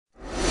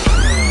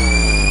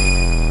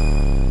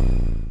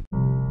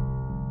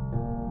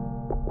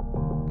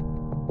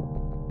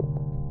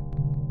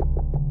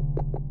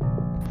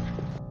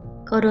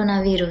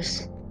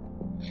Coronavirus.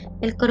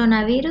 El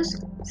coronavirus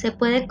se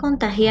puede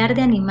contagiar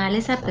de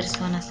animales a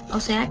personas, o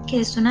sea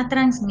que es una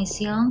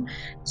transmisión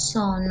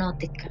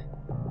zoonótica.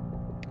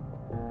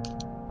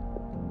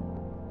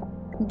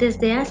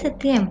 Desde hace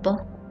tiempo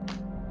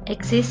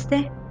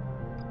existe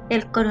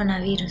el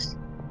coronavirus.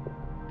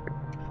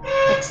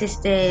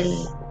 Existe el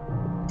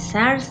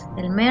SARS,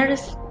 el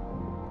MERS.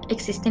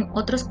 Existen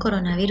otros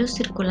coronavirus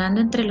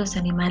circulando entre los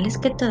animales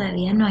que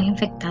todavía no han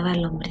infectado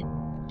al hombre.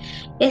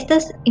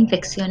 Estas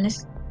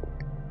infecciones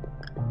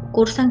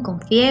cursan con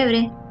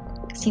fiebre,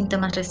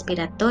 síntomas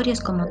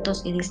respiratorios como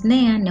tos y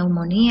disnea,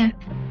 neumonía,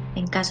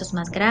 en casos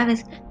más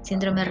graves,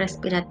 síndrome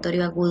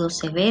respiratorio agudo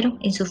severo,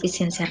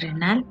 insuficiencia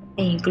renal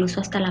e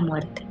incluso hasta la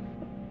muerte.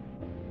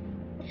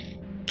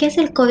 ¿Qué es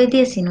el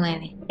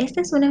COVID-19?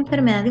 Esta es una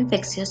enfermedad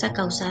infecciosa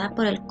causada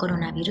por el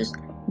coronavirus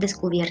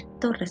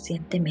descubierto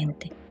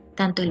recientemente.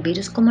 Tanto el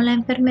virus como la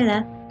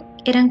enfermedad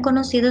eran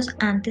conocidos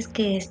antes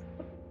que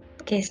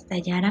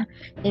estallara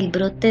el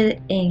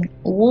brote en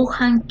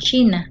Wuhan,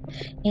 China,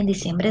 en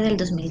diciembre del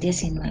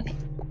 2019.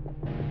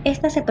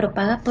 Esta se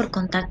propaga por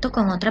contacto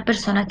con otra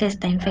persona que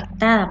está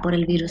infectada por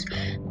el virus,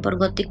 por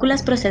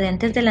gotículas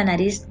procedentes de la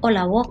nariz o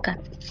la boca.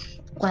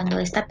 Cuando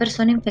esta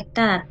persona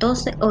infectada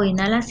tose o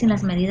inhala sin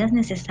las medidas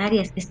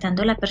necesarias,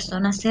 estando la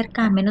persona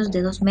cerca a menos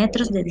de 2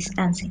 metros de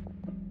distancia.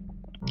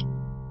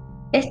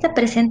 Esta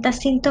presenta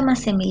síntomas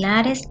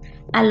similares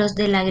a los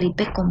de la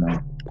gripe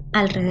común.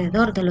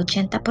 Alrededor del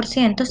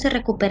 80% se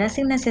recupera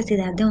sin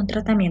necesidad de un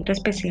tratamiento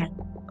especial.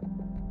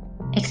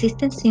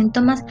 Existen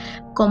síntomas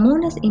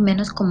comunes y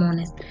menos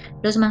comunes.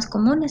 Los más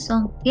comunes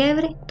son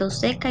fiebre, tos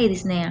seca y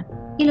disnea,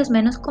 y los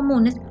menos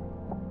comunes,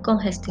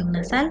 congestión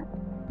nasal,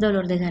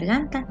 dolor de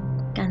garganta,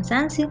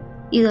 cansancio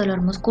y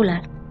dolor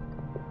muscular.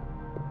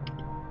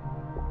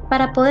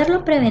 Para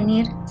poderlo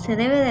prevenir, se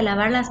debe de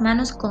lavar las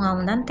manos con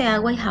abundante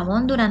agua y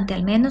jabón durante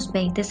al menos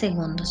 20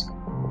 segundos.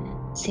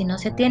 Si no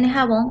se tiene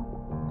jabón,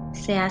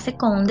 se hace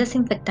con un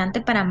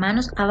desinfectante para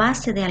manos a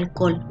base de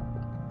alcohol,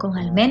 con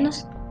al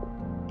menos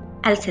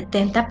al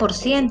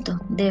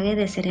 70% debe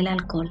de ser el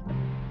alcohol.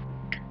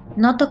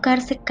 No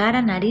tocarse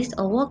cara, nariz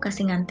o boca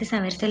sin antes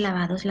haberse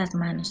lavado las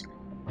manos.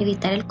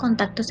 Evitar el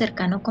contacto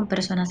cercano con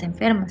personas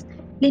enfermas.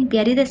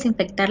 Limpiar y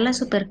desinfectar las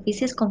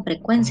superficies con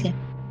frecuencia,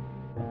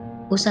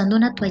 usando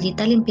una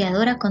toallita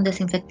limpiadora con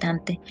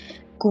desinfectante.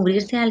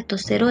 Cubrirse al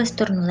toser o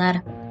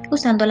estornudar,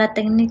 usando la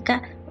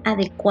técnica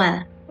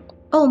adecuada,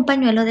 o un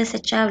pañuelo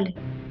desechable.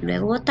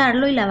 Luego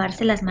botarlo y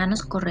lavarse las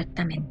manos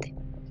correctamente.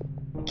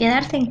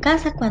 Quedarse en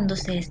casa cuando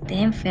se esté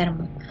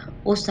enfermo.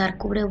 Usar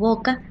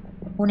cubreboca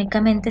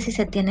únicamente si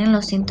se tienen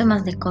los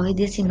síntomas de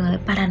COVID-19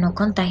 para no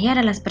contagiar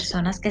a las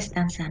personas que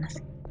están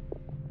sanas.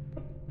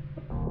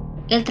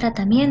 El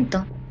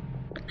tratamiento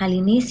al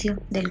inicio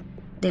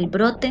del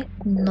brote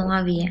no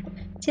había.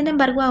 Sin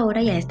embargo,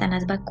 ahora ya están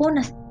las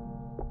vacunas.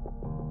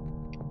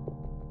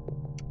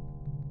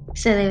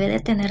 Se debe de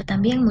tener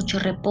también mucho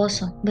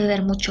reposo,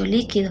 beber mucho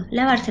líquido,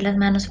 lavarse las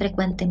manos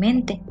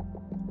frecuentemente.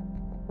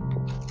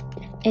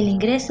 El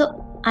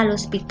ingreso al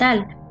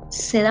hospital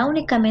se da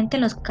únicamente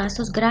en los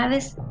casos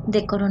graves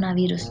de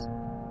coronavirus.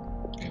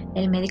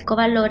 El médico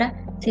valora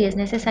si es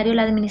necesario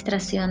la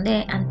administración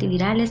de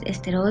antivirales,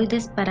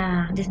 esteroides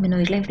para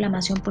disminuir la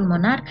inflamación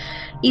pulmonar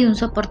y un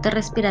soporte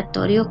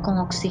respiratorio con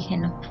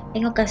oxígeno.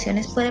 En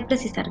ocasiones puede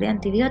precisar de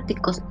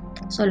antibióticos,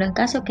 solo en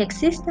caso que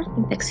exista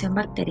infección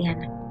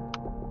bacteriana.